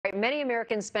Many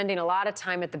Americans spending a lot of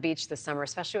time at the beach this summer,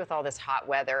 especially with all this hot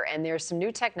weather. And there's some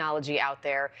new technology out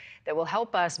there that will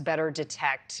help us better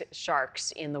detect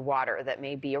sharks in the water that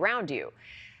may be around you.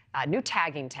 New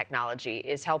tagging technology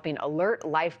is helping alert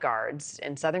lifeguards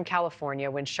in Southern California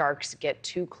when sharks get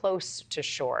too close to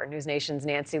shore. NewsNation's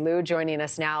Nancy Liu joining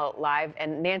us now live.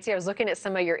 And Nancy, I was looking at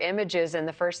some of your images, and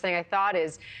the first thing I thought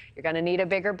is you're going to need a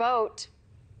bigger boat.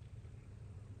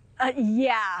 But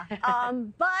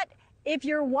if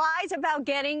you're wise about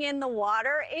getting in the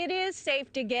water, it is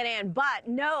safe to get in. But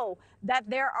know that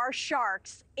there are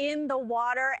sharks in the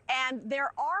water, and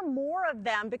there are more of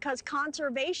them because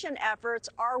conservation efforts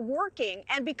are working.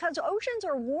 And because oceans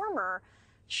are warmer,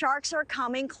 sharks are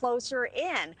coming closer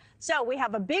in. So we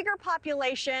have a bigger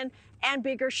population and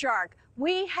bigger shark.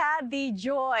 We had the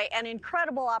joy and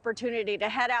incredible opportunity to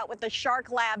head out with the Shark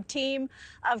Lab team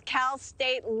of Cal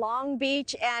State Long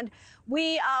Beach, and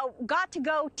we got to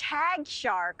go tag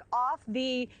shark off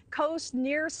the coast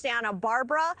near Santa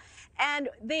Barbara, and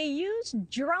they use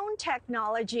drone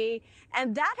technology,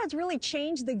 and that has really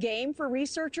changed the game for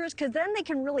researchers because then they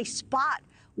can really spot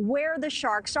where the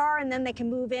sharks are, and then they can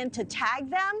move in to tag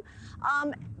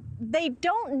them. They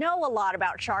don't know a lot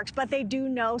about sharks, but they do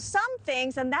know some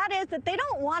things, and that is that they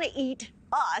don't want to eat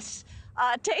us.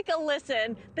 Take a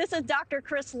listen. This is Dr.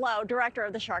 Chris Lowe, director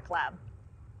of the Shark Lab.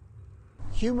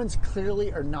 Humans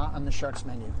clearly are not on the sharks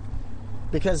menu,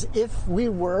 because if we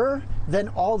were, then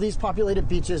all these populated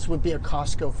beaches would be a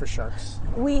Costco for sharks.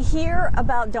 We hear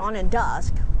about dawn and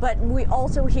dusk, but we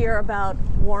also hear about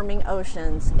warming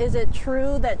oceans. Is it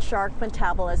true that shark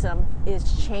metabolism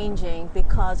is changing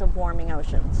because of warming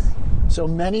oceans? So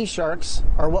many sharks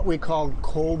are what we call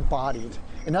cold-bodied.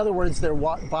 In other words, their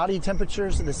body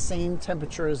temperatures are the same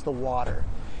temperature as the water.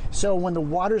 So when the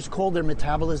water's cold, their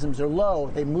metabolisms are low,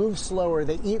 they move slower,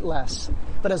 they eat less.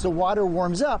 But as the water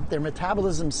warms up, their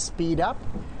metabolisms speed up,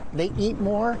 they eat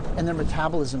more, and their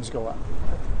metabolisms go up.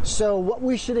 So what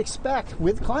we should expect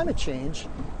with climate change,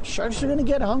 sharks are going to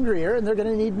get hungrier and they're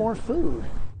going to need more food.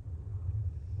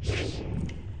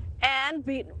 And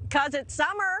because it's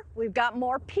summer, we've got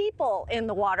more people in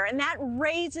the water, and that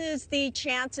raises the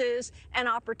chances and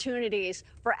opportunities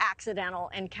for accidental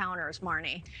encounters,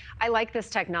 Marni. I like this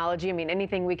technology. I mean,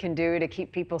 anything we can do to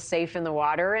keep people safe in the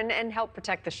water and help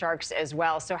protect the sharks as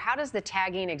well. So how does the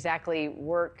tagging exactly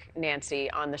work, Nancy,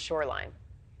 on the shoreline?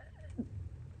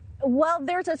 Well,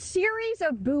 there's a series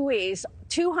of buoys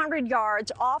 200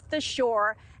 yards off the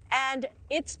shore, and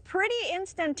it's pretty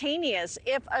instantaneous.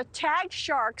 If a tagged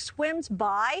shark swims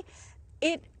by,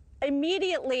 it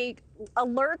immediately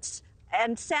alerts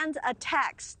and sends a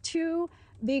text to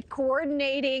the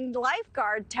coordinating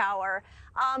lifeguard tower.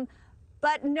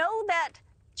 But know that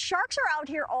sharks are out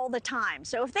here all the time.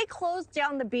 So if they closed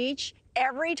down the beach,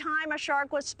 every time a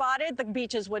shark was spotted, the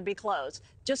beaches would be closed.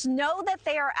 Just know that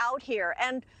they are out here,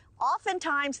 and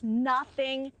oftentimes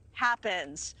nothing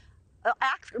happens.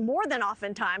 More than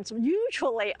oftentimes,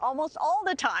 usually almost all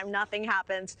the time, nothing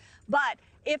happens. But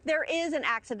if there is an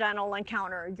accidental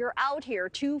encounter, you're out here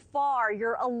too far,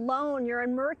 you're alone, you're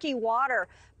in murky water,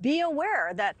 be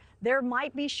aware that there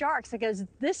might be sharks because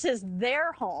this is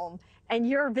their home and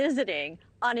you're visiting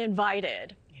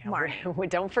uninvited. Yeah,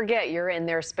 don't forget, you're in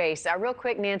their space. Real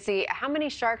quick, Nancy, how many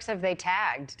sharks have they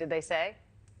tagged, did they say?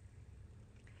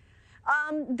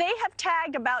 They have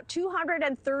tagged about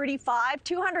 235,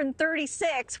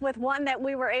 236 with one that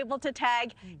we were able to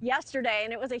tag yesterday,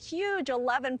 and it was a huge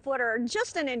 11-footer.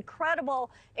 Just an incredible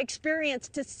experience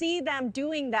to see them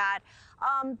doing that.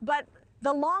 But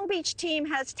the Long Beach team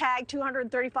has tagged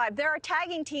 235. There are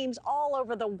tagging teams all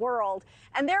over the world,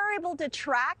 and they're able to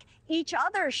track each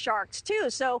other's sharks too.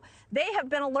 So they have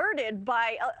been alerted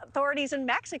by authorities in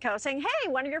Mexico saying, hey,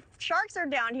 one of your sharks are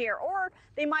down here. Or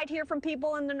they might hear from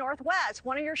people in the Northwest,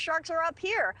 one of your sharks are up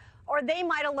here. Or they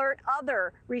might alert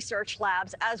other research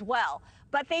labs as well.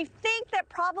 But they think that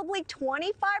probably 25%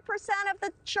 of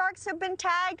the sharks have been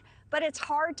tagged, but it's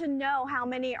hard to know how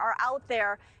many are out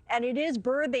there. And it is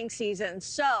birthing season,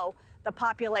 so the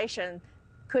population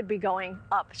could be going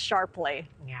up sharply.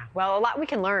 Yeah, well, a lot we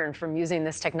can learn from using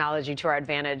this technology to our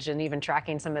advantage and even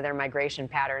tracking some of their migration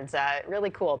patterns.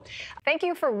 Really cool. Thank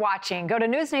you for watching. Go to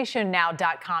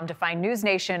newsnationnow.com to find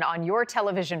NewsNation on your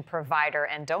television provider.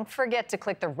 And don't forget to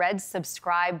click the red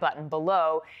subscribe button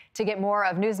below to get more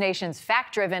of NewsNation's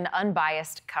fact-driven,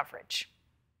 unbiased coverage.